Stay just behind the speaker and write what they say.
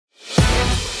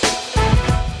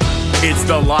It's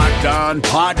the Locked On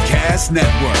Podcast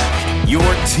Network, your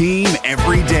team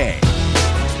every day.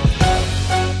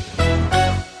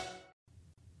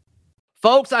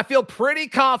 Folks, I feel pretty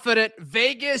confident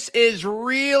Vegas is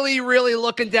really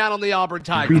looking down on the Auburn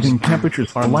Tigers. Freezing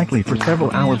temperatures are likely for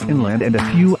several hours inland and a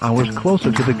few hours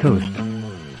closer to the coast.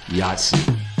 Yes.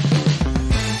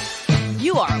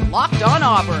 You are Locked On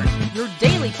Auburn, your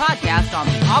daily podcast on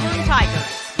the Auburn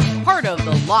Tigers. Part of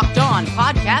the Locked On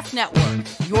Podcast Network,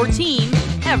 your team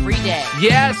every day.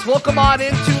 Yes, welcome on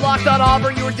into Locked On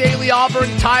Auburn, your daily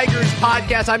Auburn Tigers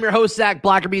podcast. I'm your host, Zach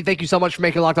Blackerby. Thank you so much for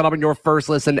making Locked On Auburn your first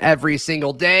listen every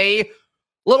single day.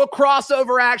 Little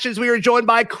crossover actions. We are joined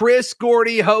by Chris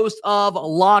Gordy, host of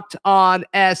Locked On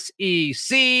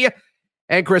SEC.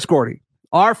 And Chris Gordy,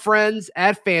 our friends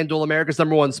at FanDuel, America's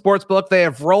 #1 sportsbook, they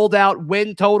have rolled out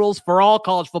win totals for all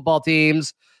college football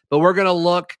teams, but we're going to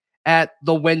look at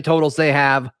the win totals they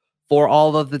have for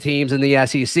all of the teams in the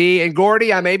SEC. And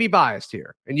Gordy, I may be biased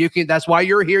here, and that's why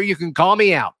you're here. You can call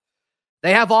me out.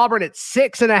 They have Auburn at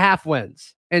 6.5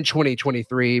 wins in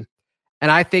 2023, and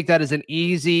I think that is an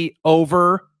easy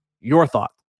over. Your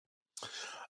thought?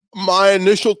 My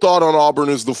initial thought on Auburn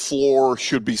is the floor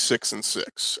should be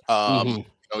 6-6.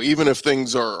 Even if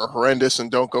things are horrendous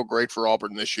and don't go great for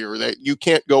Auburn this year, you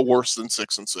can't go worse than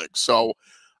 6-6. So,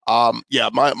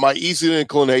 my easy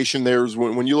inclination there is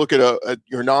when you look at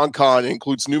your non-con, it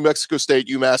includes New Mexico State,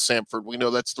 UMass, Samford. We know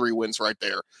that's 3 wins right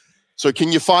there. So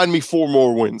can you find me 4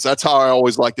 more wins? That's how I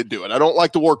always like to do it. I don't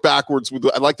like to work backwards.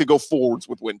 I like to go forwards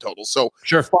with win totals. So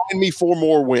sure, find me 4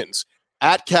 more wins.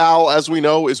 At Cal, as we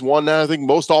know, is one that I think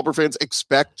most Auburn fans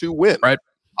expect to win. Right.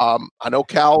 I know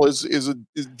Cal is a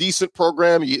decent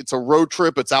program. It's a road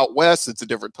trip. It's out west. It's a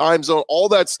different time zone. All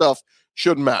that stuff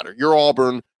shouldn't matter. You're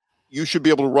Auburn. You should be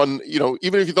able to run,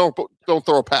 even if you don't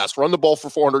throw a pass, run the ball for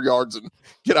 400 yards and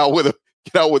get out with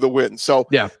a win. So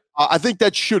yeah, I think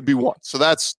that should be 1. So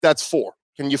that's 4.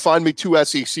 Can you find me 2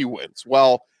 SEC wins?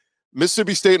 Well,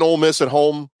 Mississippi State and Ole Miss at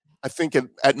home, I think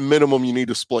at minimum you need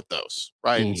to split those,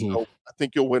 right? Mm-hmm. So I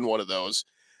think you'll win one of those.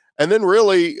 And then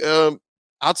really,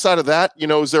 outside of that,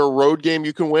 is there a road game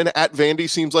you can win? At Vandy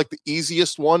seems like the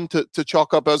easiest one to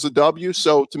chalk up as a W.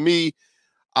 So to me,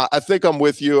 I think I'm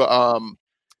with you.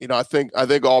 I think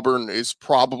Auburn is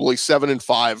probably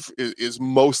 7-5 is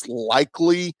most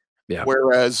likely. Yeah.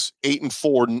 Whereas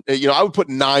 8-4, I would put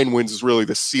 9 wins is really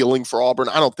the ceiling for Auburn.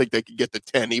 I don't think they could get to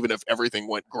 10, even if everything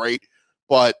went great.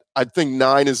 But I think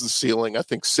 9 is the ceiling. I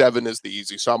think 7 is the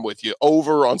easy. So I'm with you.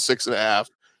 Over on 6.5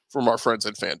 from our friends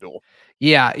at FanDuel.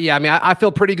 Yeah. I mean, I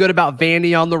feel pretty good about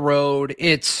Vandy on the road.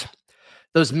 It's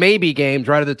those maybe games,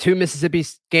 right? Are the 2 Mississippi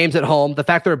games at home. The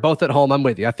fact they're both at home, I'm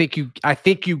with you. I think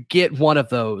you get one of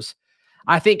those.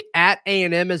 I think at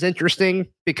A&M is interesting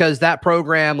because that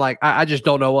program, I just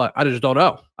don't know I just don't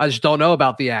know. I just don't know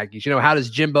about the Aggies. How does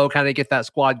Jimbo kind of get that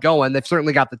squad going? They've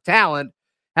certainly got the talent.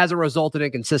 Hasn't resulted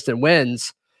in consistent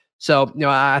wins. So,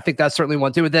 I think that's certainly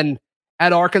one too. And then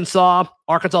at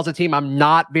Arkansas's a team I'm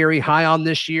not very high on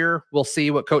this year. We'll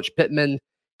see what Coach Pittman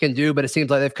can do, but it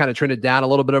seems like they've kind of trended down a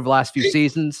little bit over the last few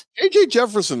seasons. AJ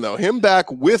Jefferson, though, him back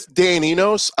with Dan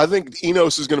Enos, I think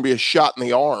Enos is going to be a shot in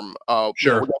the arm.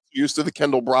 Sure. We're used to the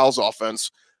Kendall Browse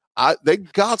offense. They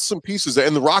got some pieces,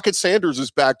 and the Rocket Sanders is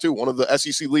back too, one of the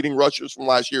SEC leading rushers from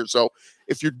last year. So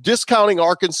if you're discounting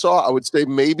Arkansas, I would say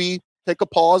maybe take a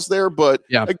pause there. But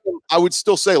again, I would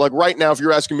still say, right now, if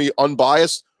you're asking me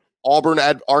unbiased, Auburn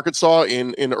at Arkansas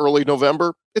in early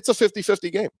November, it's a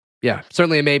 50-50 game. Yeah,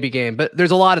 certainly a maybe game, but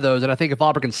there's a lot of those, and I think if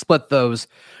Auburn can split those,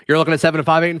 you're looking at 7-5,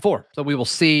 8-4. So we will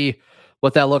see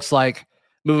what that looks like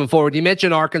moving forward. You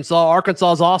mentioned Arkansas.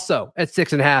 Arkansas is also at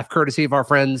 6.5, courtesy of our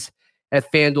friends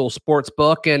at FanDuel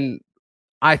Sportsbook, and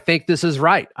I think this is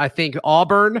right. I think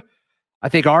Auburn, I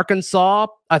think Arkansas,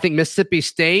 I think Mississippi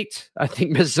State, I think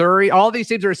Missouri, all these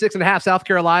teams are at 6.5, South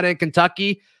Carolina and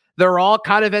Kentucky. They're all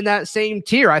kind of in that same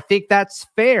tier. I think that's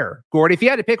fair. Gordy, if you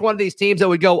had to pick one of these teams that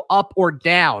would go up or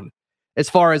down as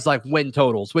far as win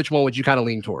totals, which one would you kind of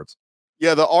lean towards?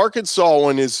 Yeah, the Arkansas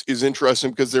one is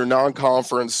interesting because they're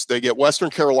non-conference. They get Western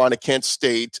Carolina, Kent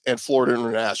State, and Florida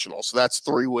International. So that's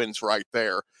 3 wins right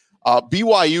there.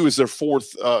 BYU is their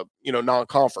 4th,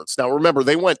 non-conference. Now, remember,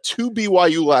 they went to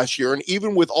BYU last year, and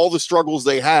even with all the struggles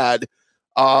they had,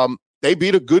 they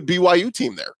beat a good BYU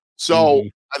team there. So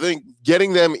I think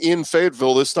getting them in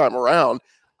Fayetteville this time around,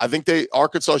 I think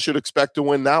Arkansas should expect to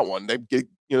win that one. They get,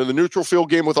 the neutral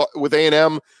field game with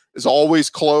A&M is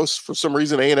always close. For some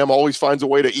reason, A&M always finds a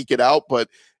way to eke it out, but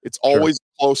it's always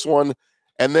a close one.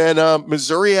 And then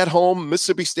Missouri at home,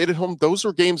 Mississippi State at home. Those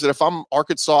are games that if I'm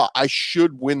Arkansas, I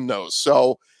should win those.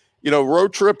 So,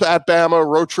 road trip at Bama,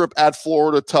 road trip at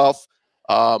Florida, tough.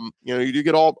 You do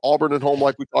get Auburn at home,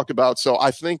 like we talked about. So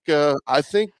I think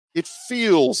it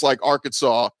feels like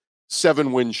Arkansas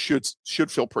 7 wins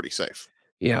should feel pretty safe.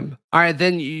 Yeah. All right.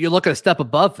 Then you look at a step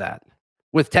above that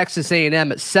with Texas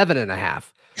A&M at 7.5.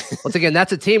 Once again,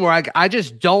 that's a team where I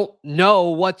just don't know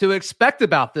what to expect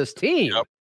about this team. Yep.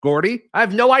 Gordy, I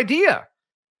have no idea.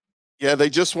 Yeah, they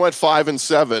just went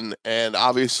 5-7 and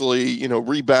obviously,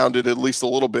 rebounded at least a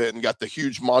little bit and got the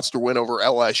huge monster win over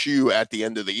LSU at the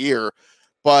end of the year.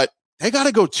 But they got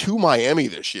to go to Miami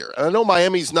this year. And I know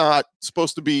Miami's not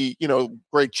supposed to be,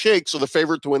 great shakes or the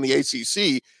favorite to win the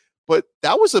ACC, but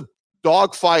that was a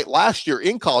dogfight last year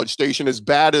in College Station, as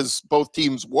bad as both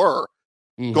teams were.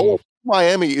 Mm-hmm. Going to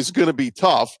Miami is going to be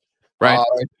tough. Right.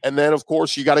 And then, of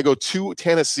course, you got to go to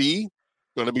Tennessee.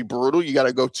 Going to be brutal. You got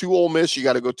to go to Ole Miss. You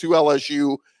got to go to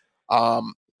LSU. I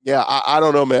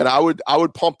don't know, man. I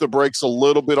would pump the brakes a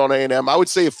little bit on A&M. I would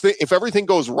say if everything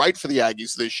goes right for the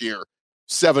Aggies this year,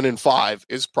 7-5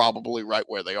 is probably right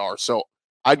where they are. So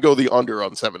I'd go the under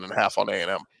on 7.5 on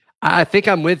A&M. I think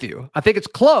I'm with you. I think it's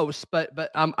close, but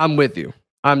I'm with you.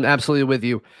 I'm absolutely with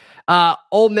you.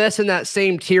 Ole Miss in that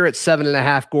same tier at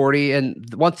 7.5, Gordy. And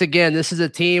once again, this is a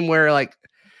team where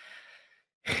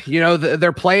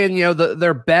they're playing,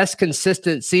 their best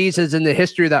consistent seasons in the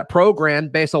history of that program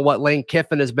based on what Lane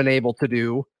Kiffin has been able to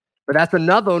do. But that's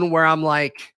another one where I'm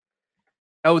like,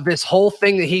 this whole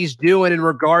thing that he's doing in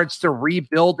regards to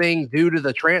rebuilding due to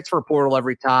the transfer portal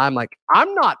every time,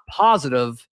 I'm not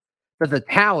positive that the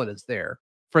talent is there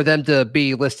for them to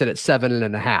be listed at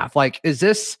 7.5. Is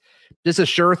this a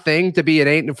sure thing to be an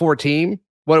 8-4 team?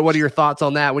 What are your thoughts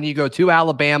on that? When you go to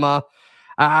Alabama,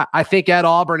 I think at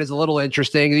Auburn is a little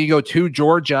interesting. You go to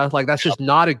Georgia, that's just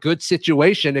not a good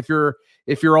situation if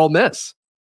you're Ole Miss.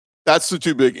 That's the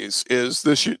two biggies. Is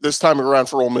this time around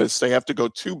for Ole Miss, they have to go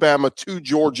to Bama, to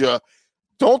Georgia.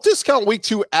 Don't discount week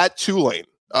 2 at Tulane.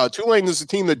 Tulane is a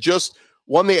team that just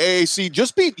won the AAC,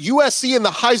 just beat USC in the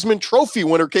Heisman Trophy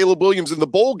winner Caleb Williams in the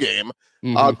bowl game.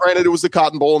 Mm-hmm. Granted, it was the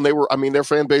Cotton Bowl, and their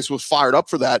fan base was fired up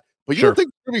for that. But you don't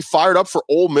think they're going to be fired up for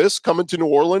Ole Miss coming to New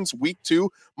Orleans week 2?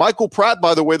 Michael Pratt,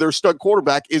 by the way, their stud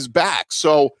quarterback, is back.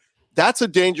 So that's a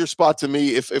danger spot to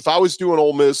me. If I was doing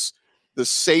Ole Miss, the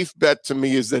safe bet to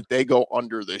me is that they go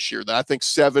under this year. That I think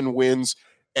 7 wins.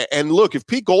 And look, if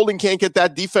Pete Golding can't get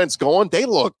that defense going, they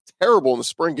look terrible in the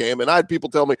spring game. And I had people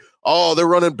tell me, oh, they're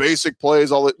running basic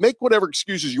plays, all that. Make whatever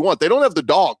excuses you want. They don't have the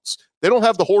dogs. They don't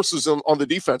have the horses on the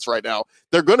defense right now.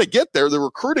 They're going to get there. They're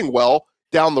recruiting well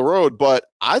down the road. But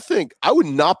I think I would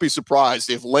not be surprised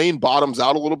if Lane bottoms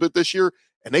out a little bit this year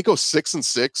and they go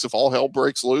 6-6 if all hell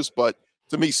breaks loose. But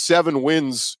to me, 7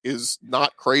 wins is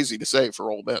not crazy to say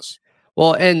for Ole Miss.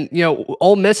 Well, and,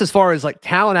 Ole Miss, as far as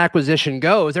talent acquisition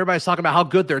goes, everybody's talking about how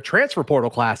good their transfer portal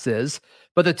class is.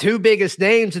 But the two biggest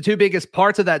names, the two biggest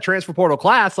parts of that transfer portal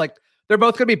class, they're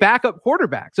both going to be backup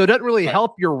quarterbacks. So it doesn't really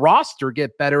help your roster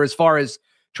get better as far as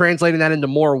translating that into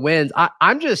more wins.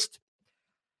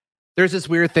 There's this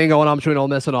weird thing going on between Ole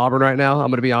Miss and Auburn right now. I'm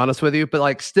going to be honest with you,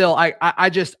 but still,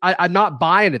 I'm not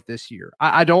buying it this year.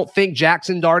 I don't think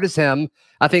Jackson Dart is him.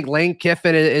 I think Lane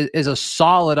Kiffin is a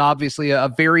solid, obviously a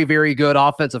very, very good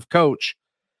offensive coach.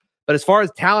 But as far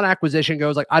as talent acquisition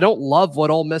goes, I don't love what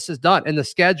Ole Miss has done in the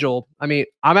schedule. I'm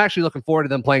actually looking forward to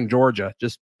them playing Georgia.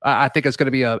 I think it's going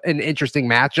to be an interesting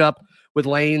matchup with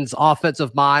Lane's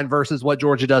offensive mind versus what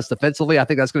Georgia does defensively. I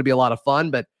think that's going to be a lot of fun,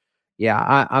 but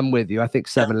yeah, I'm with you. I think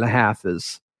 7.5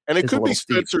 is. And it could be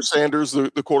Spencer Sanders,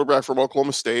 the quarterback from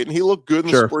Oklahoma State, and he looked good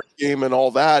in the spring game and all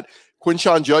that.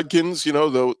 Quinshon Judkins,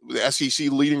 the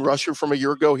SEC leading rusher from a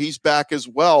year ago, he's back as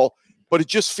well. But it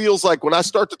just feels like when I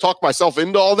start to talk myself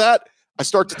into all that, I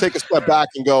start to take a step back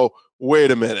and go,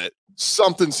 wait a minute,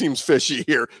 something seems fishy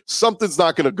here. Something's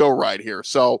not going to go right here.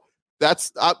 So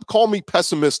call me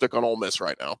pessimistic on Ole Miss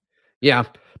right now. Yeah.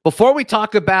 Before we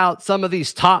talk about some of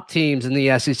these top teams in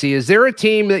the SEC, is there a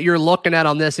team that you're looking at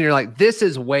on this and you're like, this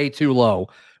is way too low?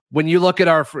 When you look at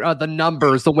the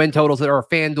numbers, the win totals that our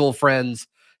FanDuel friends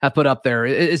have put up there,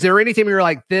 is there any team you're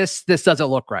like, this doesn't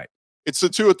look right? It's the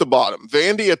 2 at the bottom.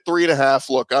 Vandy at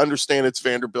 3.5. Look, I understand it's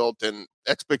Vanderbilt and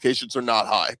expectations are not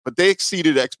high, but they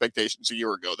exceeded expectations a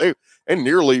year ago. They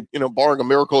nearly, barring a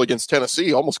miracle against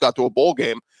Tennessee, almost got to a bowl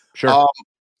game. Sure.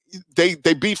 They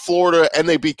beat Florida and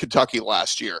they beat Kentucky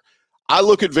last year. I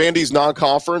look at Vandy's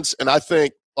non-conference and I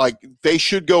think they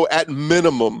should go at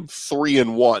minimum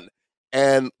 3-1.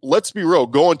 And let's be real,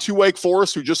 going to Wake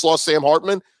Forest, who just lost Sam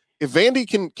Hartman, if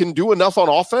Vandy can do enough on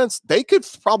offense, they could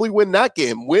probably win that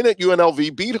game, win at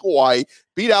UNLV, beat Hawaii,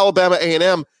 beat Alabama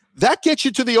A&M. That gets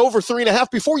you to the over 3.5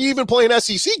 before you even play an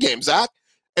SEC game, Zach.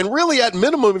 And really, at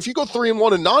minimum, if you go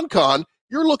 3-1 in non-con,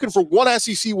 You're looking for one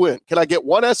SEC win. Can I get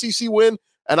one SEC win?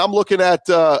 And I'm looking at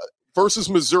versus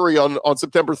Missouri on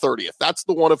September 30th. That's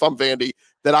the one, if I'm Vandy,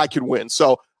 that I can win.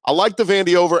 So I like the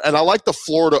Vandy over, and I like the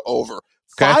Florida over.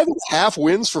 Okay. 5.5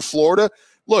 wins for Florida.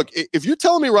 Look, if you're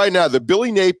telling me right now that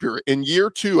Billy Napier in year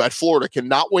 2 at Florida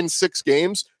cannot win 6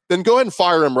 games, then go ahead and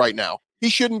fire him right now. He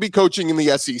shouldn't be coaching in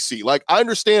the SEC. Like, I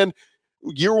understand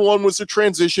year 1 was a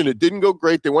transition. It didn't go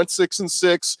great. They went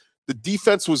 6-6. The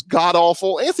defense was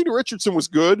god-awful. Anthony Richardson was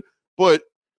good, but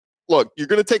look, you're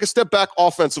going to take a step back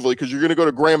offensively because you're going to go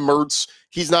to Graham Mertz.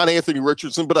 He's not Anthony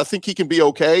Richardson, but I think he can be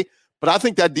okay. But I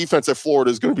think that defense at Florida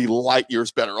is going to be light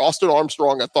years better. Austin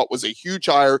Armstrong, I thought, was a huge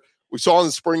hire. We saw in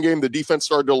the spring game the defense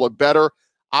started to look better.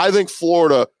 I think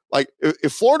Florida, like,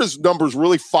 if Florida's numbers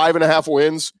really 5.5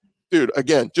 wins, dude,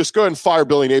 again, just go ahead and fire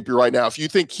Billy Napier right now. If you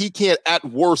think he can't, at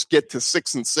worst, get to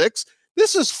 6-6,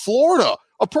 this is Florida,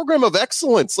 a program of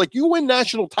excellence. Like, you win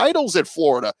national titles at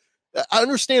Florida. I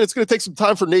understand it's going to take some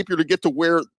time for Napier to get to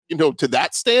where, to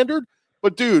that standard.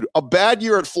 But, dude, a bad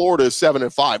year at Florida is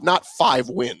 7-5, not 5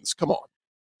 wins. Come on.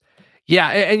 Yeah,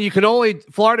 and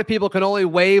Florida people can only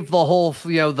wave the whole,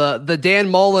 the Dan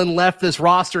Mullen left this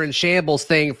roster in shambles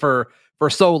thing for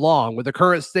so long with the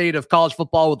current state of college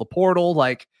football with the portal.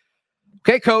 Like,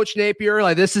 okay, Coach Napier,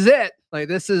 like, this is it. Like,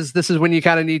 this is when you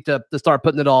kind of need to start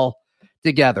putting it all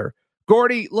together.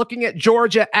 Gordy, looking at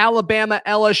Georgia, Alabama,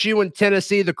 LSU, and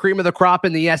Tennessee, the cream of the crop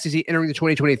in the SEC entering the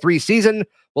 2023 season.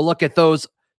 We'll look at those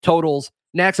totals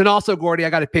next. And also, Gordy, I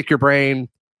got to pick your brain.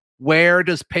 Where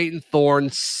does Peyton Thorne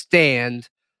stand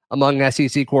among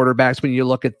SEC quarterbacks when you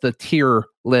look at the tier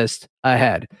list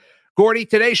ahead? Gordy,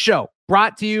 today's show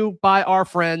brought to you by our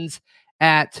friends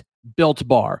at Built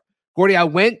Bar. Gordy, I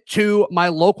went to my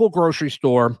local grocery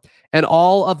store and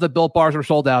all of the Built Bars were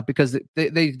sold out because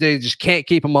they just can't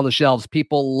keep them on the shelves.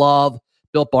 People love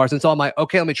Built Bars. And so I'm like,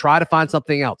 okay, let me try to find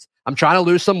something else. I'm trying to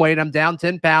lose some weight. I'm down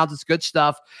 10 pounds. It's good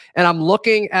stuff. And I'm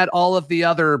looking at all of the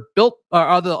other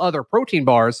other protein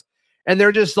bars, and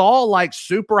they're just all like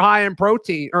super high in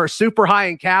protein or super high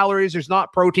in calories. There's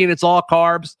not protein. It's all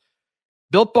carbs.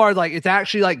 Built Bar, like, it's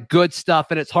actually like good stuff,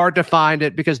 and it's hard to find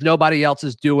it because nobody else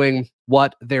is doing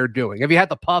what they're doing. Have you had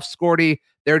the Puffs, Gordy?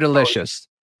 They're delicious.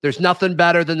 There's nothing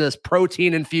better than this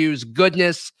protein-infused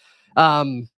goodness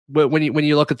when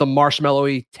you look at the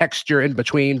marshmallowy texture in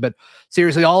between. But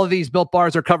seriously, all of these Built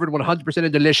Bars are covered 100%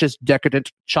 in delicious,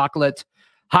 decadent chocolate,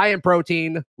 high in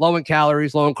protein, low in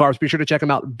calories, low in carbs. Be sure to check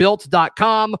them out,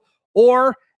 built.com,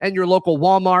 or in your local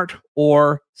Walmart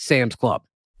or Sam's Club.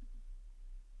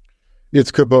 It's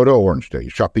Kubota Orange Day.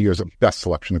 Shop the year's best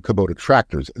selection of Kubota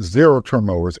tractors, zero-turn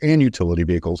mowers, and utility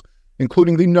vehicles,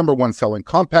 including the #1 selling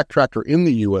compact tractor in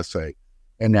the USA.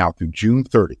 And now through June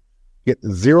 30, get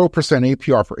 0%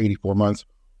 APR for 84 months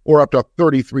or up to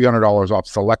 $3,300 off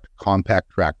select compact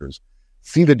tractors.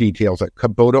 See the details at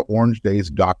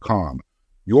KubotaOrangeDays.com.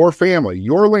 Your family,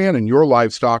 your land, and your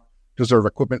livestock deserve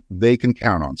equipment they can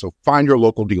count on. So find your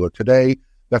local dealer today.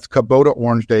 That's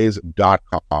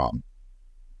KubotaOrangeDays.com.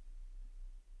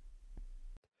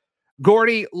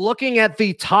 Gordy, looking at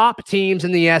the top teams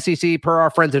in the SEC per our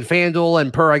friends at FanDuel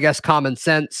and per, I guess, common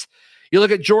sense, you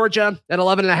look at Georgia at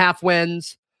 11.5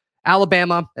 wins,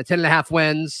 Alabama at 10.5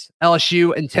 wins,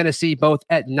 LSU and Tennessee both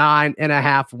at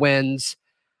 9.5 wins.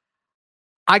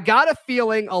 I got a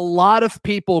feeling a lot of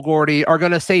people, Gordy, are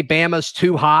going to say Bama's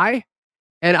too high,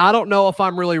 and I don't know if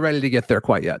I'm really ready to get there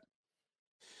quite yet.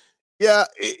 Yeah,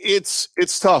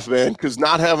 it's tough, man, because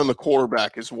not having the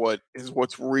quarterback is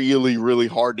what's really, really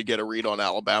hard to get a read on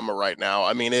Alabama right now.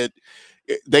 I mean,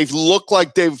 they've looked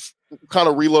like they've kind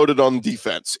of reloaded on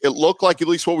defense. It looked like, at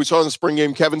least what we saw in the spring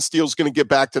game, Kevin Steele's going to get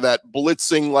back to that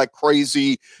blitzing like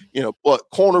crazy,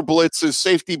 corner blitzes,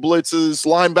 safety blitzes,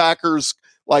 linebackers,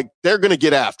 like they're going to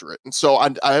get after it. And so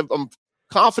I'm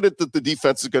confident that the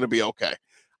defense is going to be okay.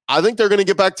 I think they're going to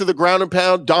get back to the ground and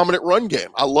pound dominant run game.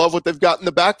 I love what they've got in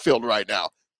the backfield right now.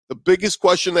 The biggest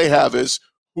question they have is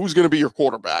who's going to be your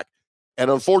quarterback? And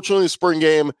unfortunately, the spring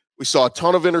game, we saw a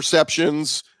ton of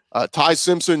interceptions, Ty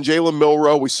Simpson, Jalen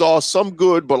Milroe. We saw some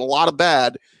good, but a lot of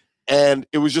bad. And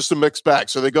it was just a mixed bag.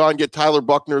 So they go out and get Tyler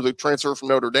Buckner, the transfer from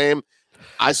Notre Dame.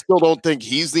 I still don't think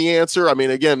he's the answer. I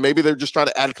mean, again, maybe they're just trying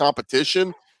to add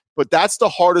competition, but that's the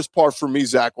hardest part for me,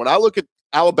 Zach. When I look at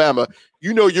Alabama,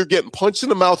 you're getting punched in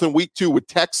the mouth in week 2 with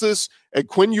Texas and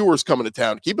Quinn Ewers coming to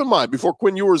town. Keep in mind, before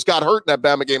Quinn Ewers got hurt in that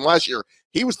Bama game last year,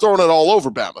 he was throwing it all over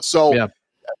Bama. So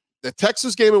The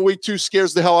Texas game in week 2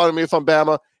 scares the hell out of me if I'm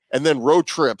Bama. And then road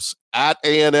trips at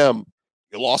A&M.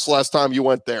 You lost last time you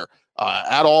went there.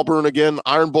 At Auburn again,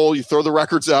 Iron Bowl, you throw the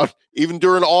records out. Even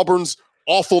during Auburn's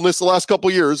awfulness the last couple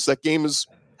of years, that game has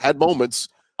had moments.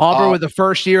 Auburn with the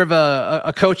first year of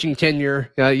a coaching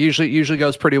tenure usually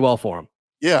goes pretty well for them.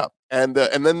 Yeah, and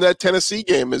then that Tennessee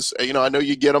game is, I know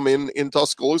you get them in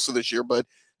Tuscaloosa this year, but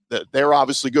they're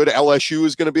obviously good. LSU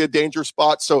is going to be a danger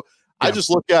spot. So yeah. I just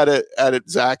look at it,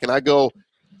 Zach, and I go,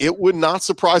 it would not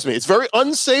surprise me. It's very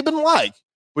un-Saban-like,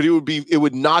 but it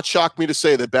would not shock me to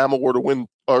say that Bama were to win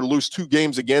or lose 2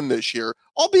 games again this year,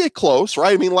 albeit close,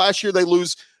 right? I mean, last year they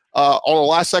lose on a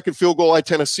last-second field goal at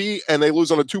Tennessee, and they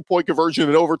lose on a 2-point conversion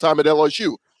in overtime at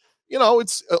LSU.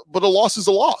 But a loss is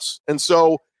a loss. And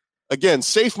so, again,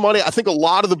 safe money. I think a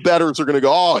lot of the bettors are going to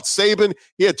go, oh, it's Saban.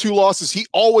 He had 2 losses. He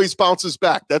always bounces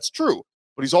back. That's true.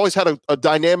 But he's always had a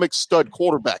dynamic stud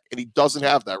quarterback, and he doesn't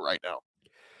have that right now.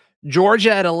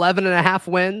 Georgia at 11.5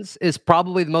 wins is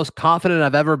probably the most confident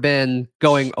I've ever been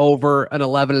going over an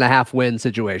 11.5 win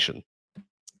situation.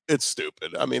 It's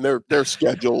stupid. I mean, their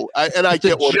schedule, I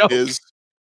get what it is.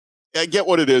 I get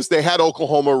what it is. They had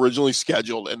Oklahoma originally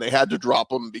scheduled, and they had to drop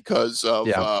them because of,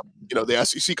 the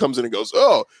SEC comes in and goes,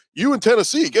 oh, you and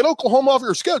Tennessee, get Oklahoma off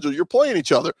your schedule. You're playing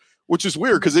each other, which is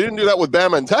weird because they didn't do that with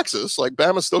Bama and Texas. Like,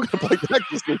 Bama's still going to play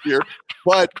Texas this year.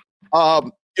 But,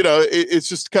 it's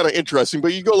just kind of interesting.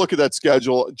 But you go look at that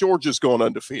schedule. Georgia's going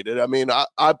undefeated. I mean,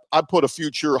 I put a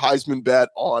future Heisman bet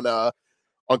on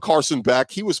Carson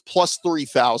Beck. He was plus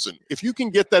 3,000. If you can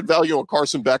get that value on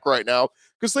Carson Beck right now,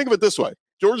 because think of it this way.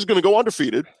 Georgia's going to go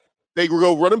undefeated. They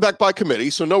go running back by committee,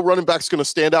 so no running back's going to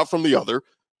stand out from the other.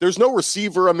 There's no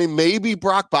receiver. I mean, maybe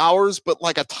Brock Bowers, but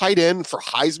like a tight end for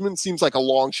Heisman seems like a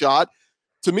long shot.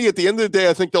 To me, at the end of the day,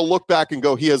 I think they'll look back and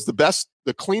go, he has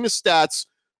the cleanest stats.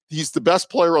 He's the best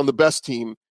player on the best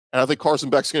team. And I think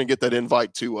Carson Beck's going to get that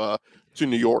invite to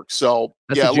New York. So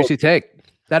that's a juicy take.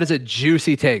 That is a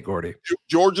juicy take, Gordy.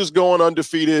 Georgia's going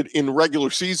undefeated in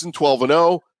regular season,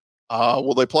 12-0.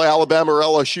 Will they play Alabama or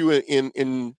LSU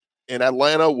in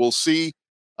Atlanta? We'll see.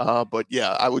 But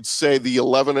yeah, I would say the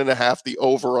 11.5, the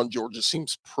over on Georgia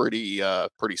seems pretty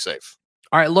safe.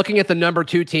 All right, looking at the number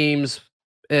 2 teams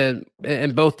in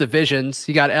both divisions,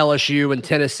 you got LSU and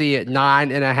Tennessee at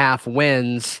 9.5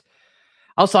 wins.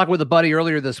 I was talking with a buddy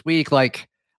earlier this week. Like,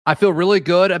 I feel really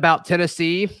good about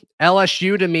Tennessee.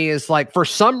 LSU to me is like, for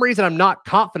some reason, I'm not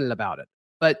confident about it,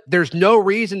 but there's no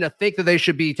reason to think that they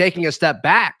should be taking a step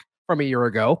back from a year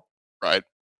ago. Right.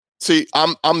 See,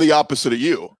 I'm the opposite of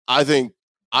you. I think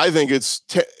it's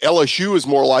LSU is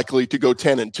more likely to go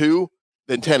 10-2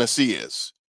 than Tennessee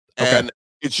is. Okay. And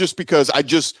it's just because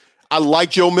I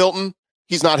like Joe Milton.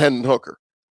 He's not Hendon Hooker.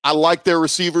 I like their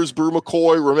receivers, Brew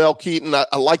McCoy, Ramel Keaton.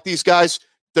 I like these guys.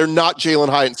 They're not Jalen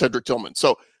Hyatt and Cedric Tillman.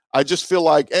 So I just feel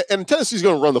like, and Tennessee's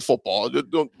going to run the football.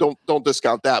 Don't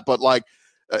discount that. But like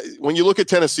when you look at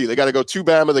Tennessee, they got to go to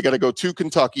Bama. They got to go to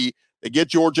Kentucky. They get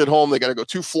Georgia at home. They got to go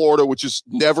to Florida, which is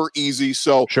never easy.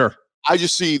 So sure. I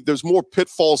just see there's more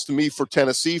pitfalls to me for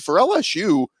Tennessee. For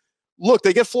LSU, look,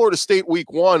 they get Florida State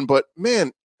week 1, but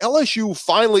man, LSU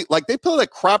finally, like they played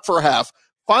that crap for a half,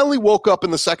 finally woke up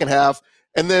in the second half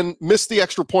and then missed the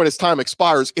extra point as time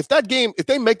expires. If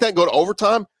they make that go to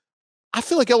overtime, I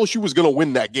feel like LSU was going to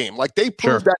win that game. Like they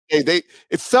proved that day.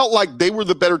 It felt like they were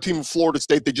the better team of Florida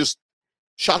State. They just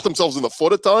shot themselves in the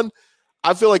foot a ton.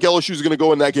 I feel like LSU is going to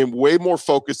go in that game way more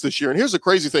focused this year. And here's the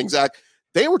crazy thing, Zach.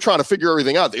 They were trying to figure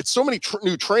everything out. It's so many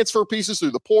new transfer pieces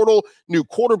through the portal, new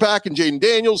quarterback in Jaden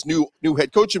Daniels, new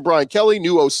head coach in Brian Kelly,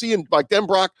 new OC in Mike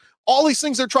Denbrock. All these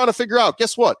things they're trying to figure out.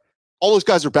 Guess what? All those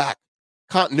guys are back.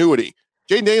 Continuity.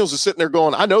 Jaden Daniels is sitting there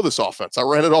going, I know this offense. I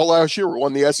ran it all last year. We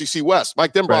won the SEC West.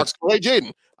 Mike Denbrock's hey,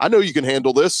 Jaden, I know you can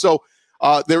handle this. So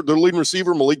their leading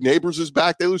receiver, Malik Neighbors, is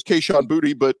back. They lose Kayshon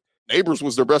Boutte, but Neighbors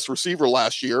was their best receiver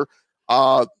last year.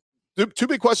 Two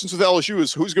big questions with LSU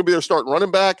is who's going to be their starting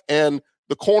running back and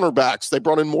the cornerbacks. They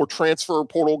brought in more transfer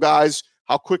portal guys.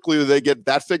 How quickly do they get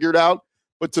that figured out?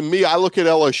 But to me, I look at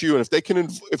LSU, and if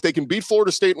they can beat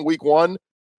Florida State in week 1,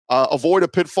 avoid a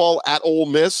pitfall at Ole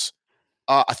Miss,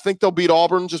 I think they'll beat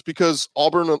Auburn just because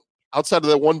Auburn, outside of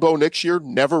that one Bo Nix year,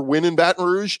 never win in Baton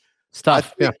Rouge. It's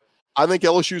tough. I think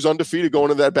LSU's undefeated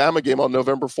going into that Bama game on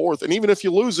November 4th. And even if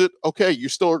you lose it, okay, you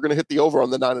still are going to hit the over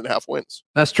on the 9.5 wins.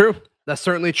 That's true. That's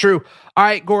certainly true. All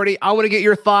right, Gordy, I want to get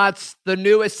your thoughts. The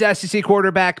newest SEC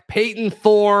quarterback, Peyton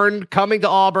Thorne, coming to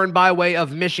Auburn by way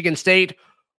of Michigan State.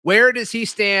 Where does he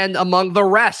stand among the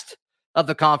rest of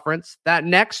the conference? That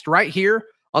next, right here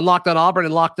on Locked On Auburn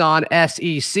and Locked On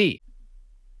SEC.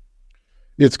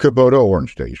 It's Kubota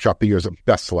Orange Day. Shop the year's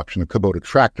best selection of Kubota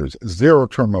tractors,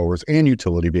 zero-turn mowers, and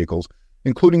utility vehicles,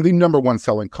 including the #1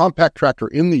 selling compact tractor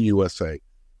in the USA.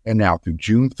 And now through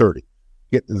June 30,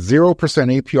 get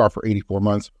 0% APR for 84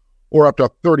 months or up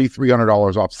to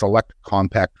 $3,300 off select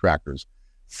compact tractors.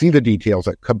 See the details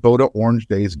at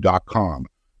KubotaOrangeDays.com.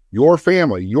 Your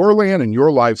family, your land, and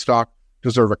your livestock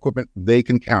deserve equipment they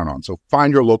can count on. So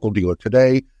find your local dealer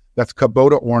today. That's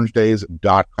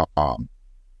KubotaOrangeDays.com.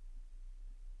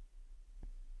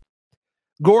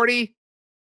 Gordy,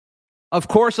 of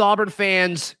course, Auburn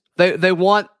fans, they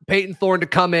want Peyton Thorne to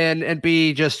come in and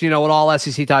be just, an all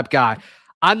SEC type guy.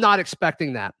 I'm not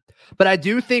expecting that. But I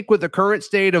do think with the current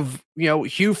state of,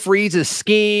 Hugh Freeze's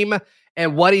scheme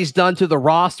and what he's done to the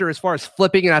roster as far as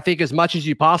flipping, and I think as much as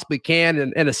you possibly can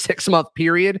in a 6-month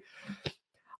period,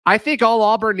 I think all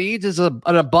Auburn needs is an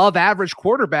above average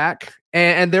quarterback,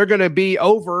 and they're going to be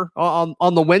over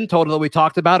on the win total that we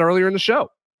talked about earlier in the show.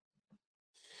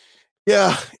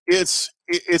 Yeah, it's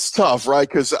tough, right?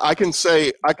 Because I could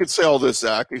say all this,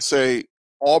 Zach. I say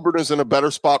Auburn is in a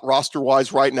better spot roster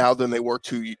wise right now than they were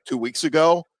two weeks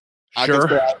ago.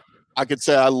 Sure. I could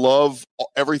say I love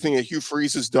everything that Hugh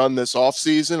Freeze has done this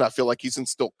offseason. I feel like he's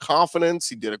instilled confidence.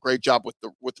 He did a great job with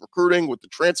recruiting, with the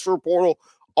transfer portal,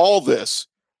 all this.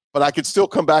 But I could still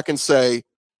come back and say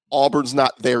Auburn's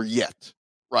not there yet,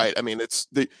 right? I mean,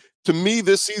 to me,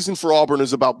 this season for Auburn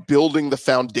is about building the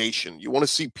foundation. You want to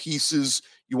see pieces.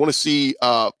 You want to see,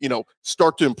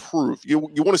 start to improve. You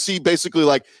want to see basically,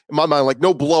 like, in my mind, like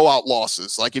no blowout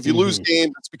losses. Like if you lose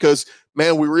games, it's because,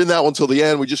 man, we were in that one till the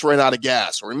end. We just ran out of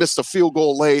gas, or we missed a field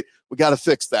goal late. We got to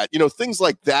fix that. Things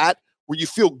like that where you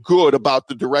feel good about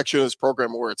the direction of this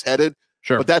program and where it's headed.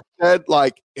 Sure. But that said,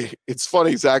 like, it's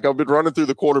funny, Zach. I've been running through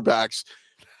the quarterbacks,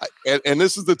 and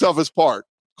this is the toughest part.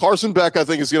 Carson Beck, I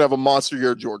think, is going to have a monster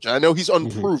year at Georgia. I know he's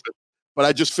unproven, but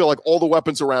I just feel like all the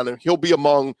weapons around him, he'll be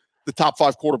among the top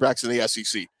 5 quarterbacks in the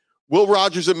SEC. Will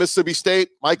Rogers at Mississippi State,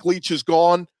 Mike Leach is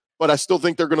gone, but I still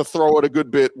think they're going to throw it a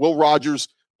good bit. Will Rogers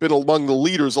been among the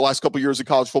leaders the last couple of years of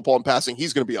college football and passing.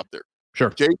 He's going to be up there. Sure.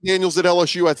 Jay Daniels at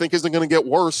LSU, I think, isn't going to get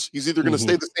worse. He's either going to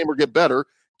stay the same or get better.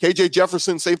 KJ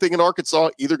Jefferson, same thing in Arkansas,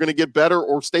 either going to get better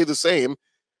or stay the same.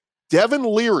 Devin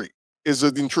Leary is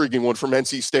an intriguing one from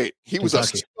NC State. He was a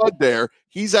stud there.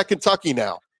 He's at Kentucky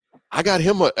now. I got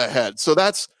him ahead. So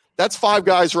that's 5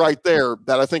 guys right there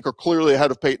that I think are clearly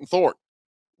ahead of Peyton Thorne.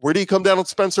 Where do you come down on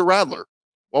Spencer Rattler?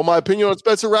 Well, my opinion on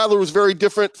Spencer Rattler was very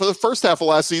different for the first half of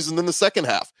last season than the second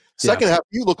half. Second half,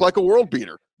 you look like a world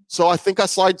beater. So I think I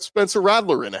slide Spencer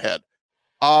Rattler in ahead.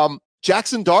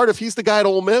 Jackson Dart, if he's the guy at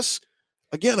Ole Miss,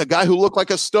 again, a guy who looked like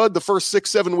a stud the first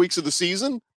 6-7 weeks of the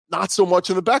season, not so much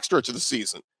in the backstretch of the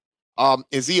season.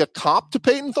 Is he a comp to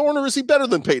Peyton Thorne, or is he better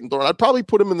than Peyton Thorne? I'd probably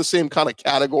put him in the same kind of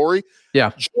category.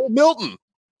 Yeah. Joe Milton,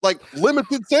 like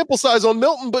limited sample size on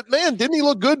Milton, but man, didn't he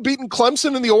look good beating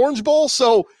Clemson in the Orange Bowl?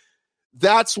 So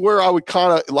that's where I would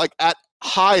kind of like at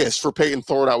highest for Peyton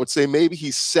Thorne. I would say maybe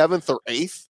he's 7th or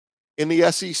 8th in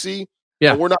the SEC.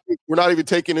 Yeah. And we're not even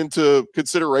taking into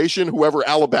consideration whoever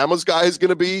Alabama's guy is going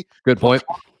to be. Good point.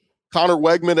 Connor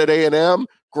Wegman at A&M,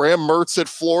 Graham Mertz at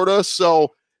Florida.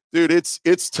 So, dude,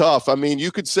 it's tough. I mean,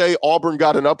 you could say Auburn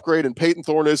got an upgrade and Peyton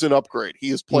Thorne is an upgrade. He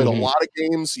has played a lot of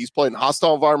games. He's played in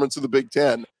hostile environments in the Big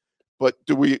Ten. But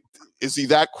is he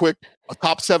that quick, a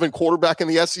top 7 quarterback in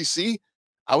the SEC?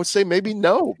 I would say maybe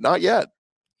no, not yet.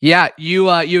 Yeah,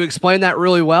 you explained that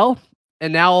really well.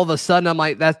 And now all of a sudden I'm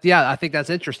like, I think that's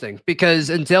interesting,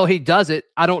 because until he does it,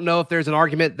 I don't know if there's an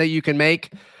argument that you can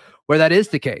make where that is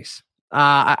the case.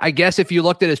 I guess if you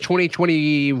looked at his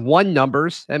 2021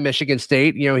 numbers at Michigan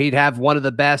State, he'd have one of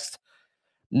the best,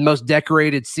 most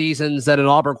decorated seasons that an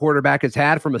Auburn quarterback has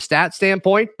had from a stat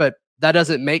standpoint, but that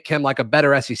doesn't make him like a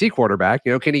better SEC quarterback.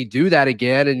 Can he do that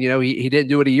again? And, he didn't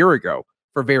do it a year ago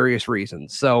for various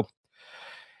reasons. So,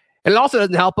 and it also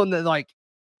doesn't help him that, like,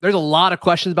 there's a lot of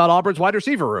questions about Auburn's wide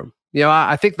receiver room.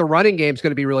 I think the running game is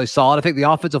going to be really solid. I think the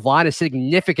offensive line is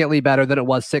significantly better than it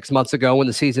was 6 months ago when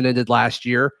the season ended last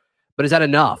year. But is that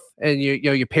enough? And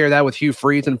you pair that with Hugh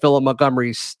Freeze and Philip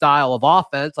Montgomery's style of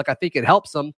offense. Like, I think it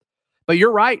helps them. But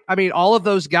you're right. I mean, all of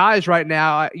those guys right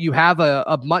now, you have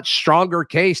a much stronger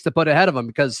case to put ahead of them,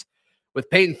 because with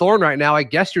Peyton Thorne right now, I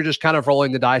guess you're just kind of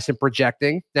rolling the dice and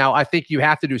projecting. Now, I think you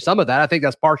have to do some of that. I think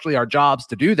that's partially our jobs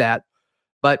to do that.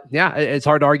 But yeah, it's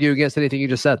hard to argue against anything you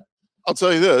just said. I'll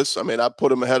tell you this. I mean, I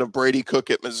put him ahead of Brady Cook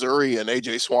at Missouri and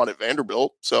A.J. Swan at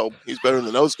Vanderbilt, so he's better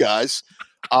than those guys.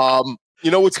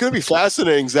 What's going to be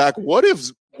fascinating, Zach, what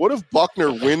if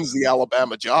Buckner wins the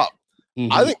Alabama job?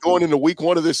 I think going into week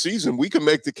 1 of this season, we can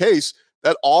make the case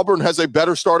that Auburn has a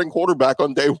better starting quarterback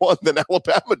on day 1 than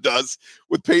Alabama does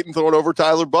with Peyton Thorne over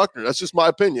Tyler Buckner. That's just my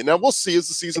opinion. Now, we'll see as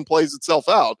the season plays itself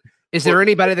out. Is there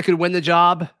anybody that could win the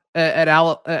job at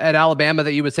Alabama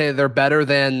that you would say they're better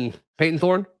than Peyton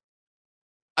Thorne?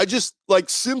 I just like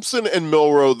Simpson and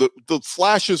Milroe, the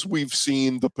flashes we've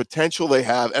seen, the potential they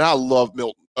have, and I love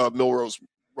Milroe's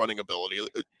running ability.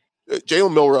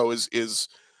 Jalen Milroe is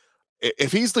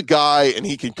if he's the guy and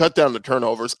he can cut down the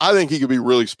turnovers, I think he could be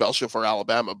really special for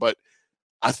Alabama. But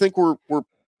I think we're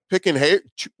picking hair.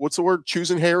 What's the word?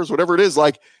 Choosing hairs, whatever it is.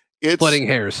 Like it's splitting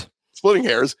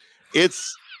hairs.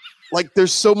 It's like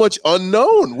there's so much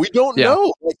unknown. We don't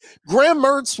know. Like, Graham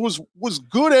Mertz was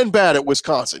good and bad at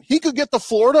Wisconsin. He could get to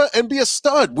Florida and be a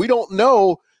stud. We don't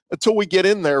know until we get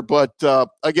in there. But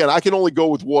again, I can only go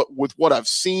with what I've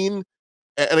seen.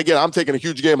 And again, I'm taking a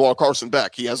huge game on Carson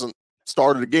Beck. He hasn't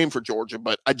started a game for Georgia,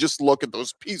 but I just look at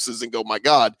those pieces and go, my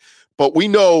God. But we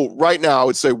know right now, I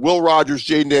would say Will Rogers,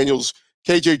 Jaden Daniels,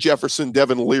 KJ Jefferson,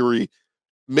 Devin Leary,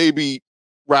 maybe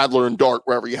Radler and Dart,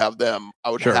 wherever you have them.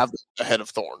 I would have them ahead of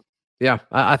Thorne. Yeah,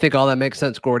 I think all that makes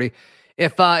sense, Gordy.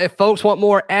 If folks want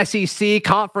more SEC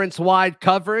conference-wide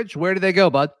coverage, where do they go,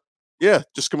 bud? Yeah,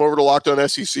 just come over to Locked On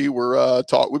SEC.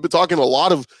 We've been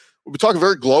talking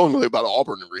very glowingly about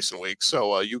Auburn in recent weeks,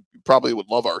 so you probably would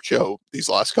love our show these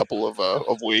last couple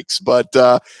of weeks. But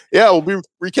we'll be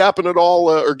recapping it all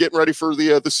or getting ready for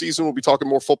the season. We'll be talking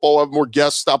more football. We'll have more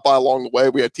guests stop by along the way.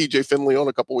 We had TJ Finley on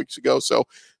a couple weeks ago, so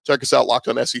check us out, Locked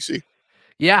On SEC.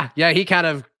 Yeah, he kind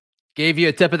of gave you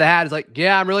a tip of the hat. He's like,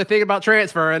 yeah, I'm really thinking about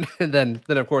transferring. And then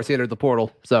of course, he entered the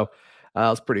portal. So it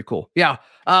was pretty cool. Yeah.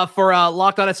 For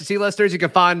Locked On SEC listeners, you can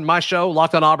find my show,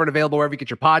 Locked On Auburn, available wherever you get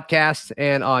your podcasts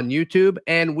and on YouTube.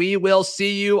 And we will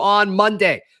see you on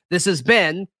Monday. This has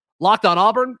been Locked On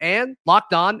Auburn and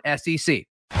Locked On SEC.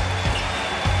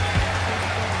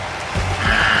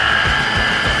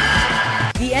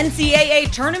 The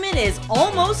NCAA tournament is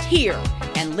almost here,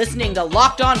 and listening to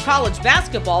Locked On College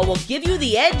Basketball will give you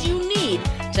the edge you need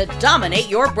to dominate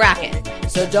your bracket.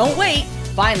 So don't wait.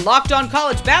 Find Locked On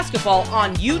College Basketball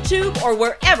on YouTube or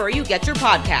wherever you get your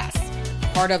podcasts.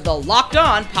 Part of the Locked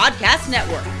On Podcast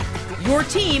Network. Your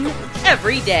team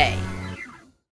every day.